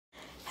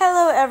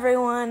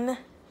everyone?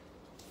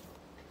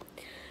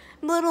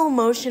 I'm a little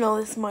emotional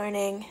this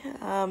morning.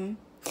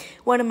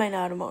 When am I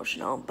not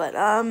emotional? But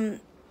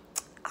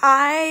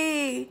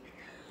I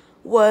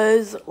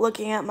was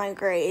looking at my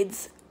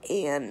grades,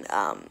 and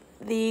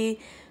the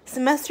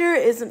semester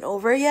isn't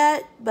over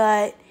yet,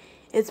 but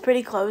it's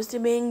pretty close to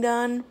being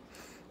done.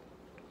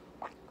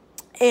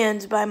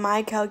 And by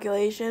my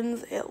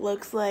calculations, it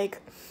looks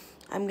like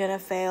I'm gonna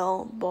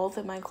fail both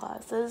of my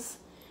classes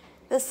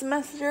this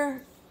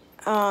semester.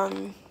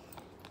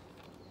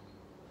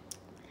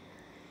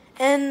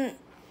 And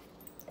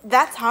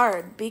that's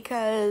hard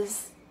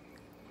because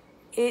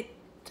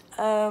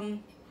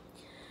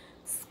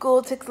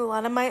school takes a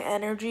lot of my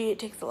energy, it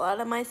takes a lot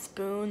of my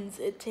spoons,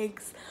 it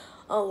takes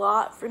a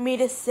lot for me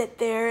to sit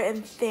there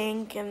and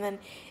think, and then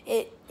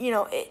it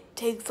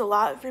takes a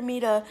lot for me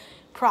to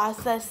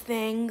process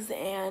things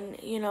and,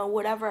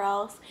 whatever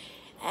else.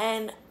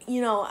 And,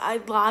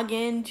 I log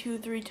in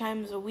 2-3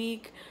 times a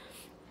week.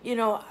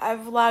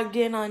 I've logged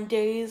in on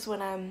days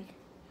when I'm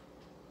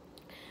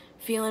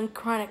feeling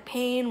chronic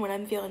pain, when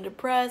I'm feeling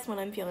depressed, when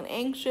I'm feeling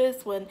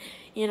anxious, when,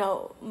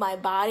 my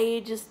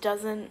body just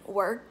doesn't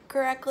work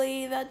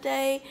correctly that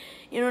day.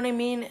 You know what I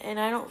mean? And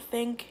I don't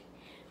think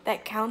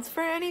that counts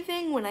for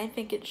anything when I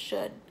think it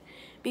should.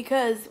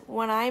 Because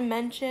when I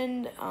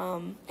mentioned,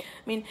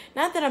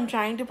 not that I'm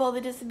trying to pull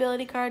the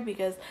disability card,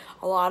 because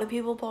a lot of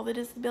people pull the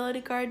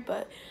disability card,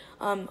 but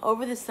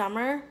over the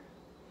summer,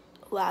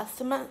 last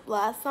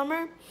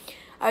summer,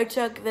 I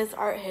took this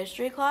art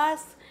history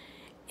class.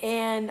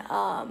 And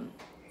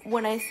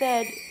when I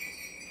said,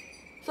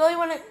 so you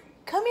want to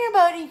come here,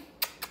 buddy?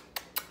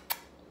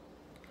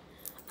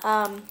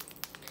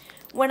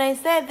 When I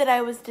said that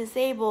I was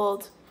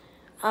disabled,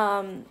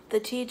 the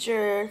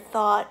teacher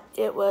thought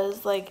it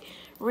was like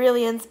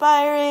really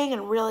inspiring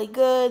and really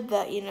good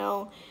that,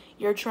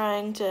 you're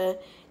trying to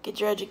get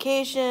your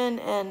education,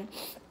 and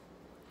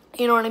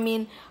you know what I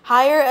mean?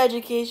 Higher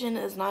education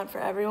is not for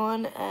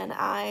everyone, and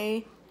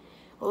I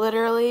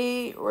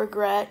literally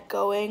regret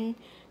going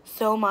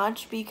so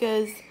much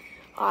because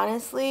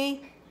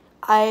honestly,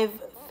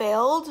 I've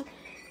failed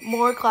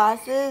more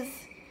classes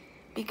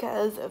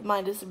because of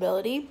my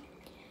disability.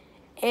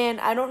 And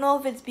I don't know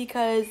if it's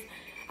because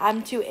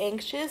I'm too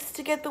anxious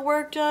to get the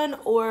work done,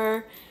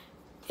 or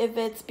if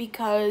it's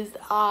because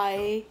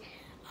hold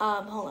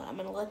on, I'm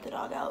gonna let the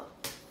dog out.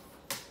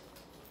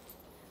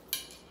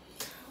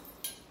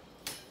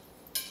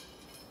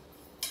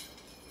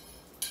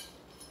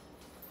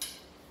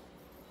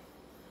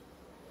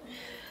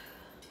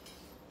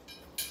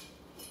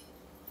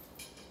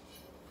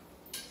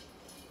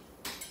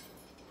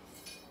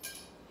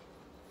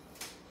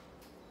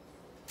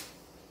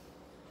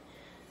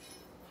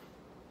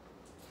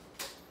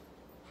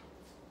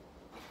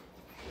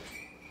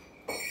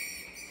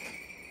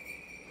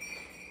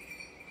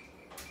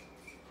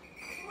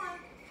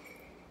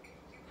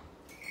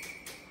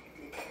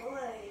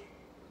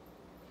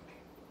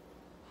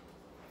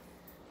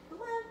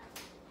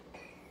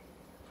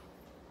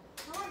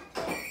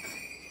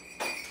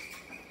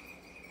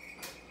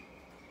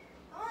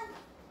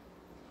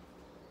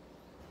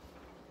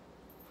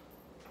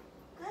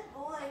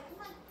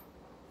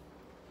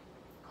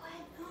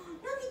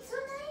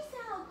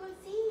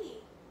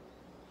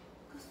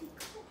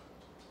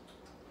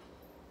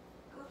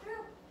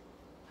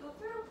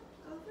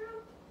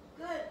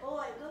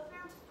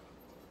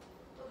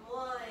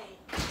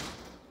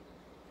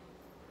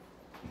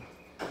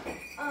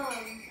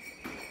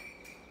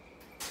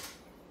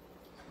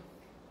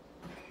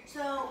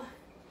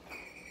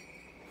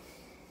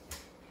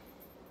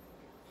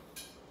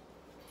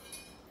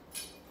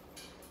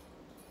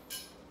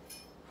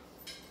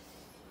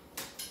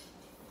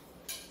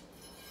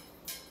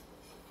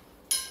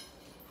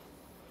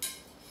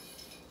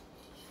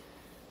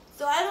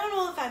 So I don't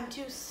know if I'm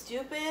too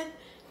stupid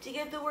to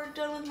get the work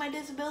done with my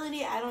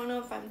disability. I don't know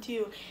if I'm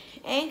too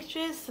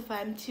anxious, if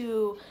I'm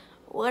too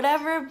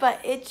whatever, but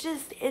it's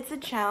a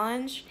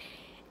challenge,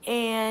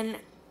 and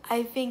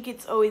I think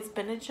it's always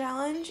been a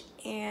challenge,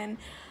 and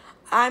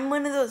I'm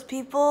one of those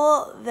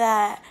people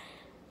that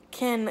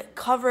can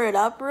cover it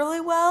up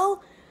really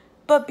well,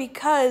 but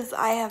because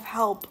I have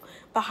help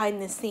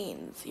behind the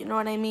scenes, you know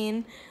what I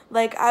mean?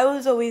 Like, I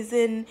was always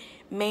in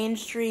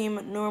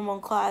mainstream normal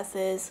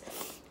classes,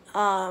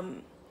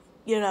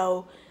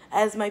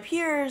 as my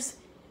peers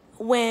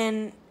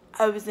when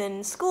I was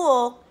in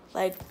school,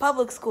 like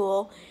public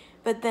school,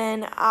 but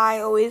then I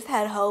always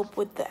had help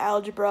with the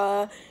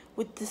algebra,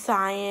 with the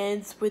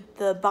science, with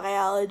the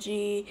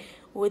biology,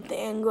 with the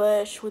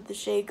English, with the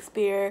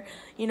Shakespeare,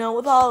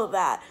 with all of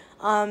that.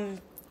 I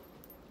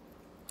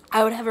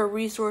would have a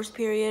resource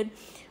period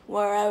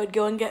where I would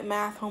go and get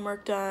math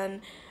homework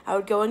done. I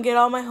would go and get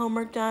all my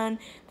homework done.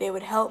 They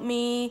would help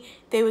me.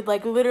 They would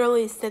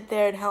literally sit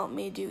there and help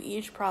me do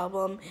each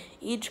problem,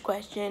 each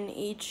question,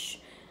 each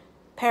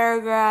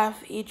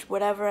paragraph, each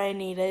whatever I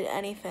needed,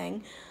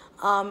 anything.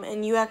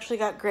 And you actually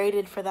got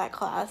graded for that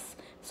class.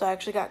 So I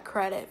actually got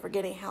credit for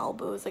getting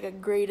help. It was like a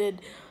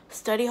graded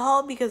study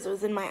hall because it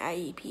was in my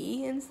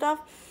IEP and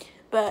stuff.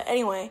 But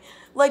anyway,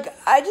 like,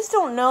 I just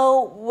don't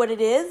know what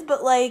it is,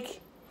 but,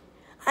 like,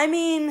 I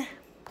mean,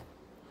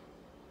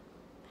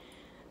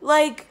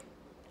 like,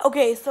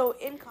 okay, so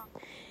in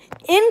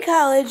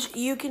college,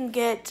 you can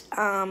get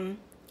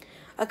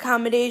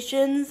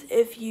accommodations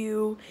if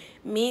you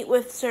meet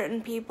with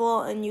certain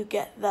people and you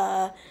get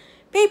the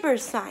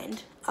papers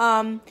signed.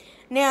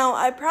 Now,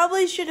 I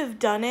probably should have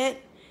done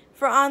it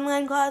for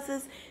online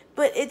classes,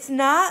 but it's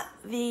not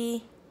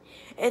the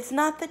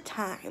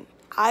time.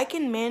 I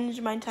can manage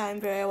my time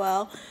very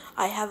well.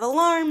 I have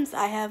alarms.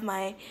 I have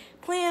my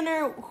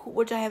planner,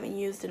 which I haven't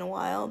used in a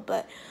while,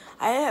 but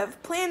I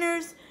have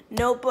planners,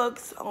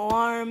 notebooks,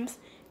 alarms,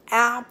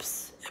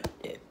 apps,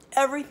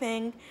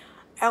 everything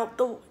out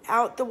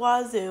the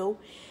wazoo.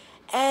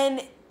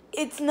 And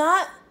it's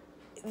not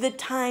the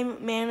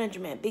time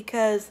management,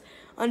 because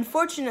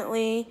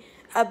unfortunately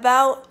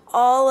about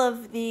all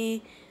of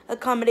the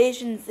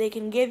accommodations they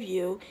can give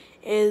you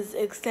is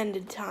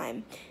extended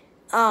time.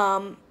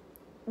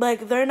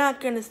 Like, they're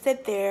not going to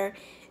sit there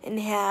and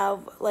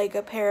have, like,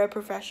 a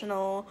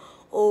paraprofessional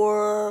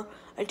or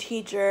a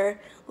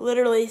teacher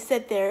literally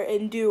sit there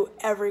and do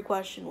every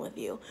question with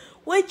you,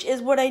 which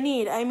is what I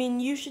need. I mean,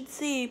 you should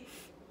see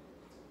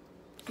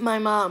my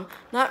mom,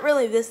 not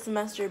really this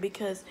semester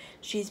because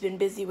she's been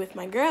busy with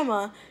my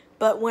grandma,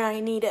 but when I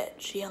need it,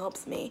 she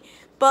helps me.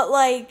 But,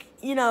 like,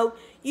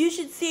 you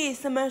should see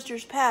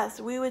semesters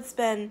past, we would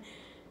spend,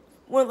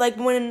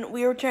 when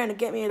we were trying to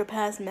get me to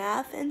pass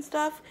math and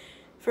stuff,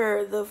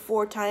 for the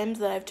 4 times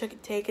that I've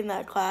taken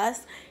that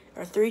class,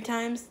 or 3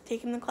 times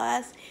taken the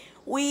class,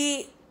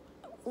 we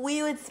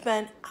would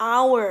spend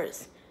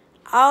hours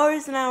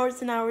and hours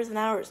and hours and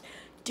hours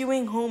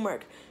doing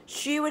homework.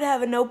 She would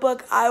have a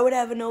notebook, I would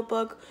have a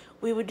notebook,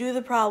 we would do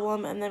the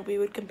problem, and then we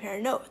would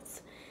compare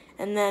notes.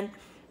 And then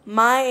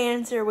my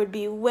answer would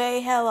be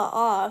way hella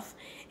off,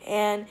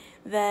 and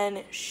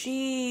then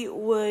she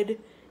would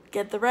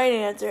get the right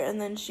answer, and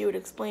then she would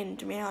explain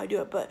to me how I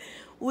do it. But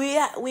we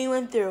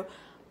went through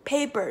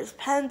papers,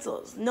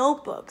 pencils,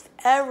 notebooks,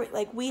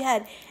 we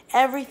had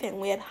everything.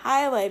 We had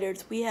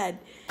highlighters, we had,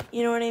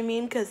 you know what I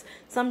mean? Because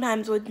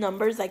sometimes with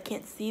numbers, I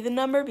can't see the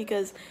number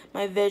because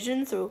my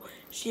vision, so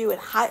she would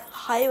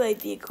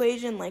highlight the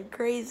equation like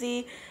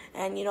crazy,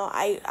 and,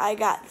 I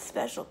got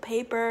special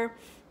paper.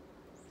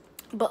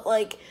 But,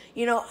 like,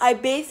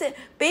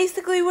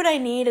 basically what I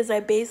need is I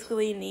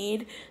basically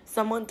need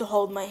someone to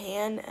hold my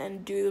hand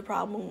and do the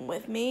problem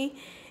with me,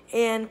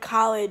 and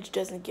college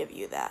doesn't give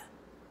you that.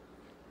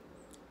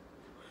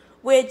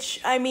 Which,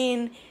 I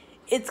mean,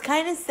 it's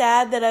kind of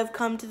sad that I've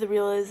come to the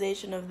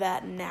realization of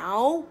that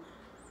now,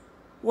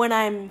 when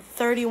I'm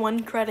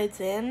 31 credits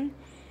in,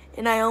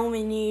 and I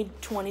only need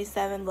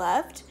 27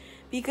 left,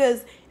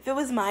 because if it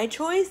was my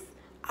choice,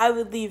 I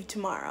would leave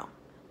tomorrow.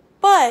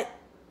 But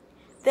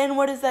then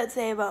what does that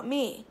say about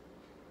me?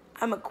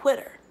 I'm a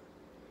quitter.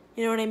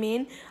 You know what I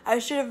mean? I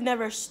should have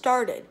never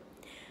started.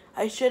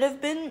 I should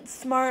have been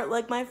smart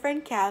like my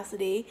friend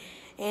Cassidy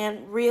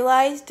and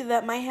realized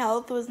that my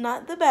health was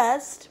not the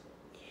best,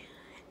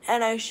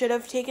 and I should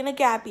have taken a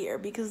gap year,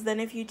 because then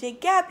if you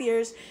take gap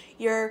years,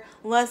 you're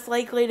less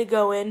likely to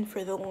go in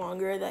for the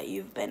longer that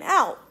you've been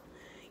out.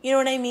 You know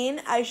what I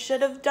mean? I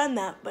should have done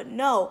that, but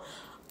no.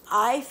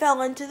 I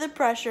fell into the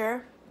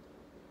pressure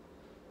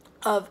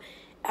of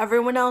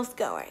everyone else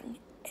going,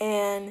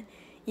 and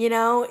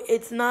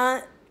it's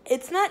not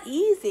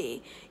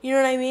easy. You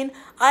know what I mean?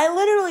 I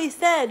literally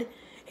said,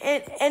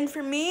 and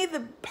for me,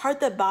 the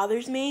part that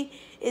bothers me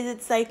is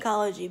it's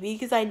psychology,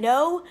 because I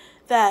know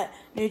that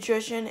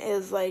nutrition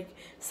is like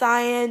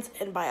science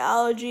and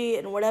biology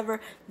and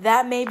whatever.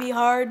 That may be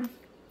hard.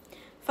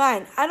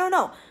 Fine, I don't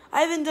know.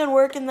 I haven't done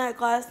work in that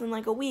class in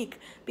like a week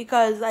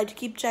because I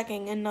keep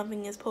checking and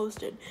nothing is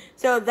posted.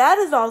 So that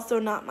is also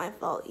not my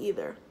fault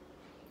either.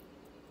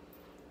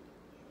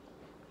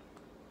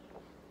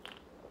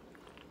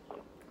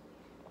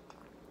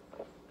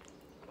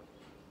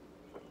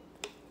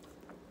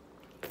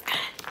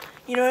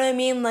 You know what I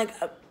mean? Like,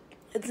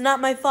 it's not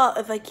my fault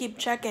if I keep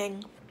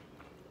checking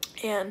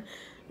and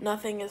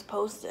nothing is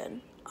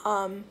posted.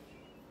 I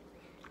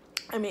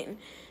mean,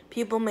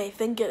 people may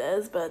think it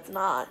is, but it's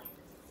not.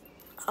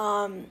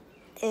 And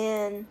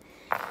I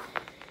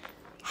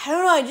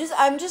don't know,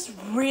 I'm just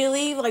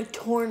really, like,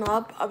 torn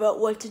up about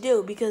what to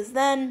do, because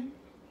then,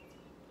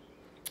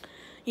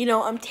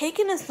 I'm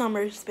taking a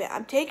Spanish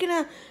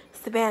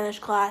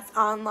class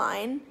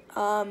online,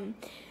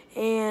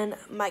 and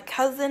my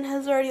cousin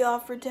has already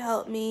offered to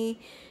help me.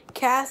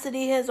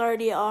 Cassidy has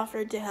already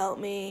offered to help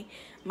me.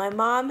 My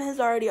mom has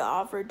already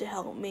offered to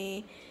help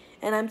me.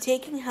 And I'm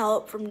taking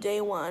help from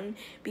day one,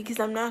 because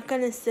I'm not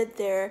going to sit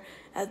there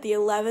at the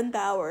 11th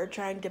hour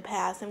trying to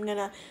pass. I'm going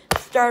to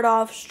start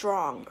off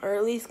strong, or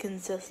at least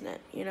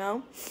consistent,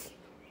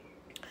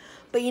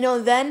 But,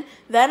 then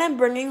I'm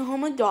bringing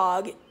home a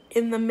dog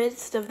in the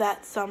midst of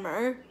that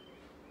summer.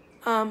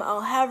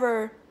 I'll have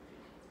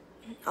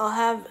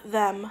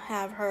them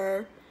have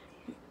her,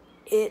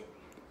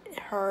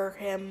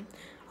 him.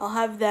 I'll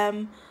have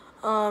them,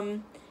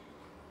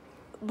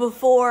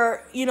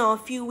 before, a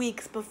few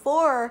weeks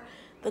before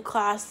the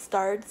class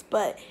starts,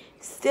 but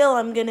still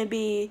I'm going to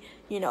be,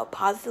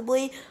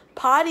 possibly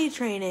potty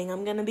training.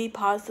 I'm going to be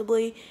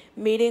possibly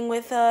meeting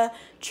with a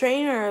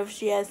trainer if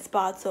she has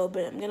spots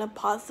open. I'm going to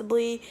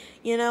possibly,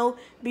 be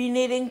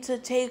needing to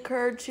take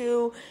her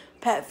to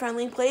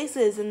pet-friendly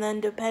places, and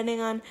then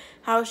depending on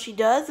how she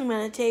does, I'm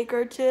going to take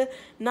her to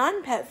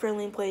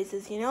non-pet-friendly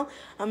places,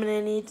 I'm going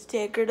to need to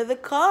take her to the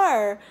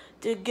car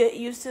to get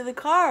used to the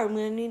car. I'm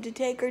going to need to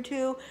take her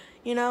to,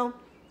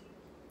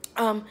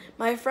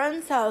 my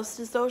friend's house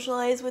to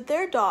socialize with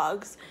their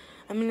dogs.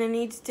 I'm going to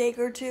need to take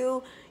her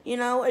to,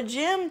 a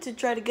gym to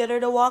try to get her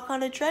to walk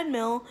on a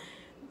treadmill.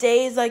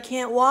 Days I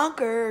can't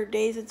walk her, or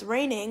days it's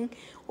raining,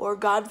 or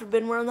God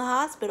forbid we're in the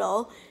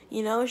hospital,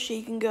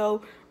 she can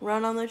go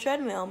run on the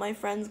treadmill. My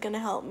friend's going to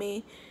help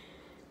me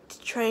to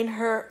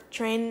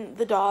train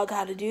the dog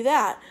how to do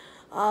that.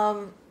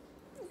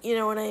 You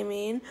know what I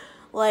mean?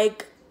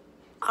 Like,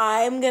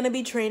 I'm going to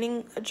be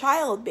training a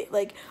child.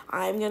 Like,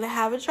 I'm going to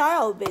have a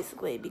child,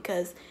 basically,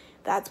 because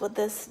that's what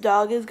this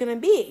dog is going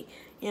to be.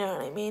 You know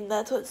what I mean?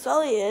 That's what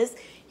Sully is.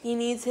 He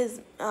needs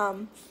his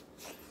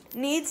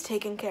needs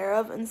taken care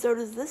of, and so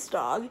does this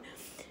dog.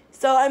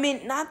 So, I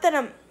mean, not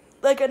that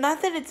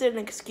it's an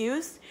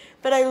excuse,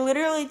 but I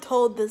literally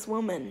told this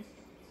woman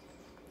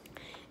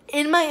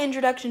in my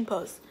introduction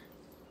post,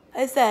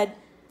 I said,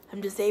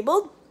 I'm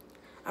disabled.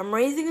 I'm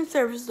raising a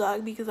service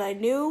dog because I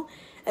knew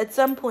at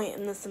some point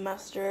in the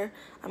semester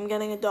I'm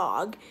getting a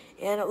dog,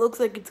 and it looks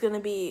like it's going to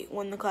be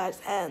when the class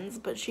ends,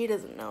 but she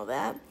doesn't know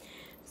that.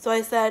 So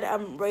I said,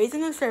 I'm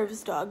raising a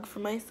service dog for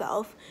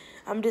myself.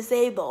 I'm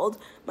disabled.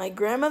 My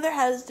grandmother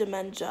has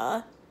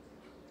dementia.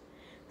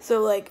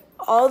 So, like,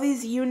 all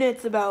these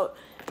units about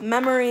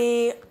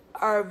memory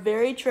are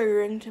very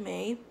triggering to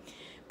me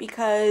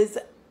because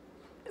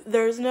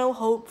there's no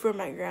hope for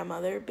my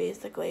grandmother,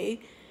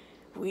 basically.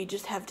 We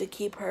just have to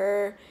keep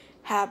her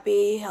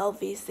happy,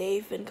 healthy,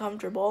 safe, and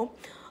comfortable.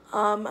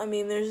 I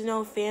mean, there's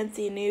no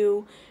fancy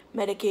new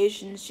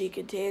medications she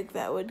could take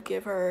that would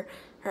give her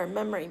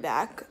memory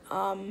back.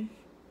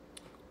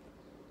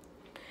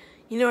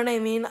 You know what I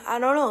mean? I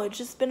don't know. It's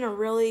just been a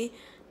really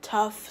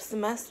tough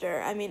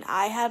semester. I mean,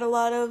 I had a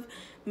lot of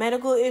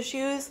medical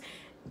issues.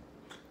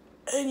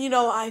 And,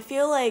 I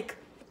feel like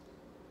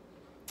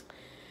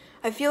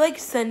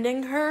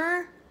sending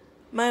her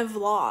my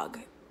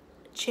vlog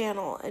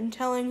channel and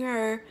telling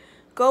her,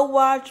 go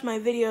watch my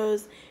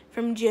videos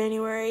from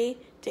January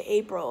to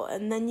April,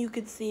 and then you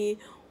could see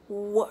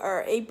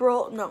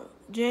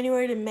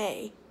January to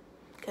May,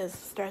 because it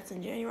starts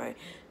in January,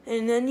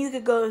 and then you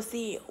could go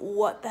see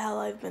what the hell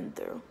I've been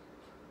through.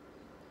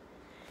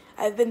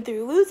 I've been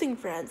through losing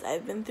friends.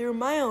 I've been through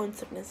my own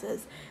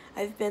sicknesses.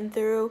 I've been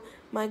through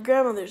my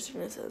grandmother's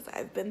sicknesses.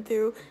 I've been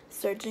through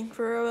searching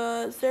for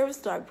a service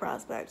dog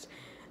prospect.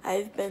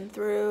 I've been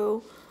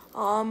through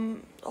a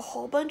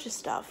whole bunch of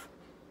stuff.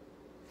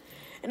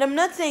 And I'm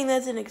not saying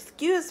that's an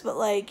excuse, but,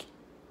 like,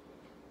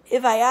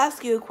 if I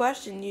ask you a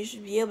question, you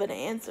should be able to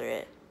answer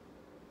it.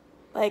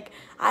 Like,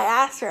 I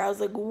asked her, I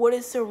was like, what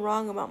is so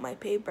wrong about my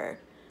paper?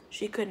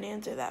 She couldn't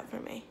answer that for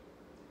me.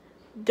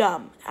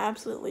 Dumb.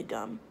 Absolutely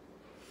dumb.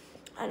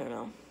 I don't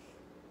know.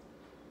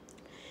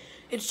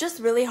 It's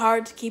just really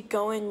hard to keep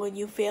going when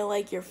you feel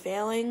like you're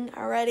failing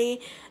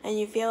already, and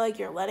you feel like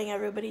you're letting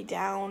everybody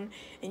down,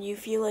 and you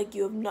feel like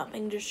you have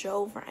nothing to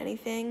show for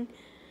anything.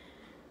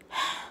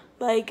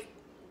 Like,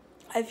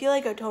 I feel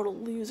like a total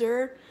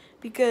loser,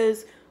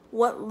 because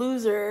what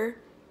loser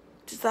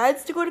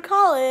decides to go to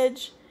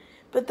college,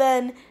 but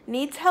then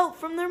needs help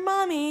from their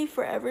mommy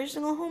for every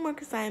single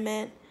homework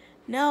assignment?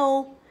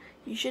 No,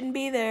 you shouldn't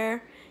be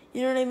there.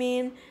 You know what I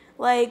mean?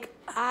 Like,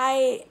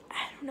 I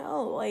don't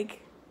know, like,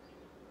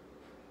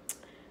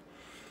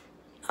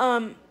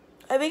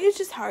 I think it's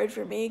just hard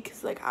for me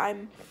because, like,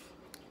 I'm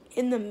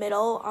in the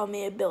middle on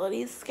the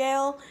abilities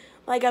scale.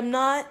 Like, I'm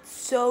not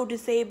so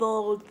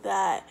disabled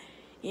that,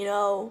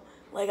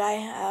 like, I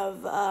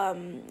have,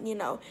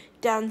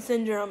 Down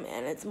syndrome,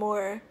 and it's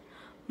more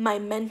my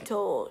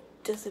mental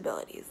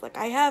disabilities. Like,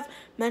 I have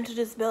mental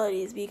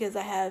disabilities because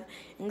I have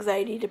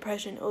anxiety,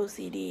 depression,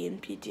 OCD,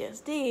 and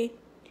PTSD.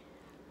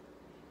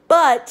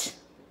 But,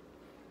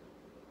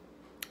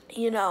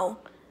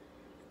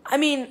 I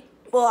mean,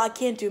 well, I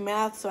can't do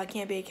math, so I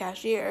can't be a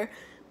cashier.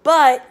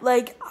 But,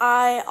 like,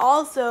 I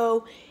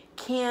also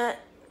can't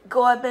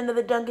go up into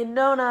the Dunkin'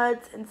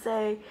 Donuts and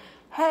say,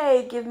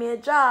 hey, give me a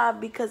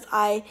job, because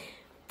I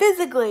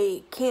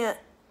physically can't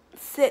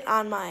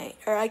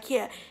I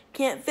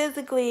can't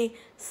physically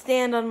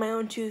stand on my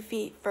own 2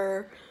 feet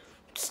for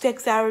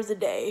 6 hours a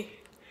day.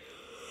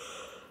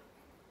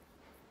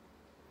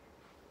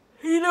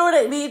 You know what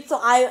I mean? So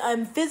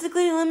I'm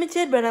physically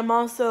limited, but I'm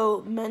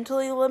also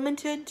mentally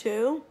limited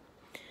too.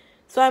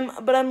 So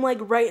I'm like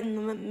right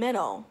in the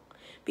middle,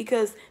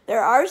 because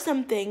there are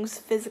some things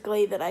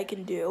physically that I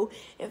can do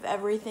if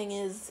everything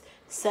is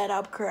set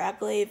up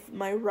correctly, if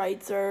my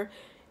rights are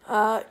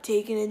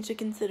taken into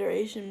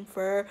consideration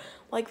for,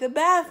 like, the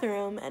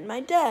bathroom and my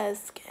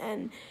desk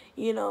and,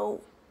 the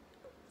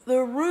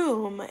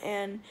room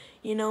and,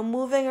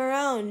 moving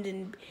around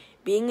and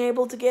being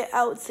able to get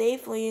out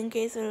safely in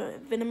case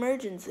of an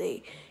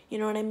emergency. You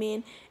know what I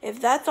mean? If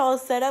that's all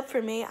set up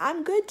for me,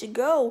 I'm good to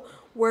go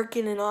work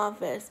in an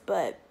office.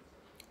 But,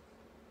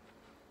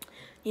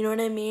 you know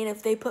what I mean?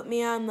 If they put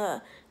me on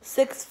the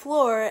 6th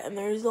floor and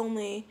there's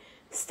only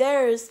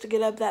stairs to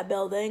get up that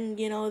building,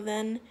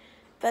 then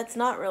that's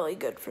not really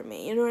good for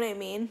me. You know what I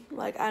mean?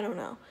 Like, I don't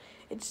know.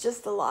 It's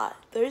just a lot.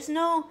 There's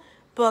no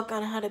book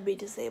on how to be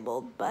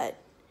disabled, but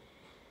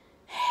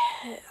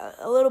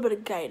a little bit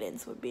of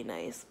guidance would be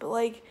nice. But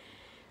like,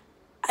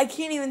 I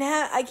can't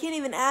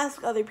even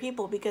ask other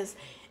people because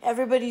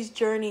everybody's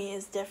journey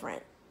is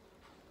different.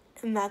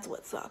 And that's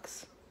what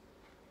sucks.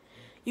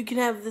 You can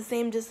have the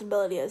same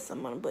disability as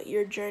someone, but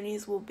your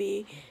journeys will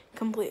be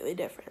completely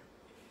different.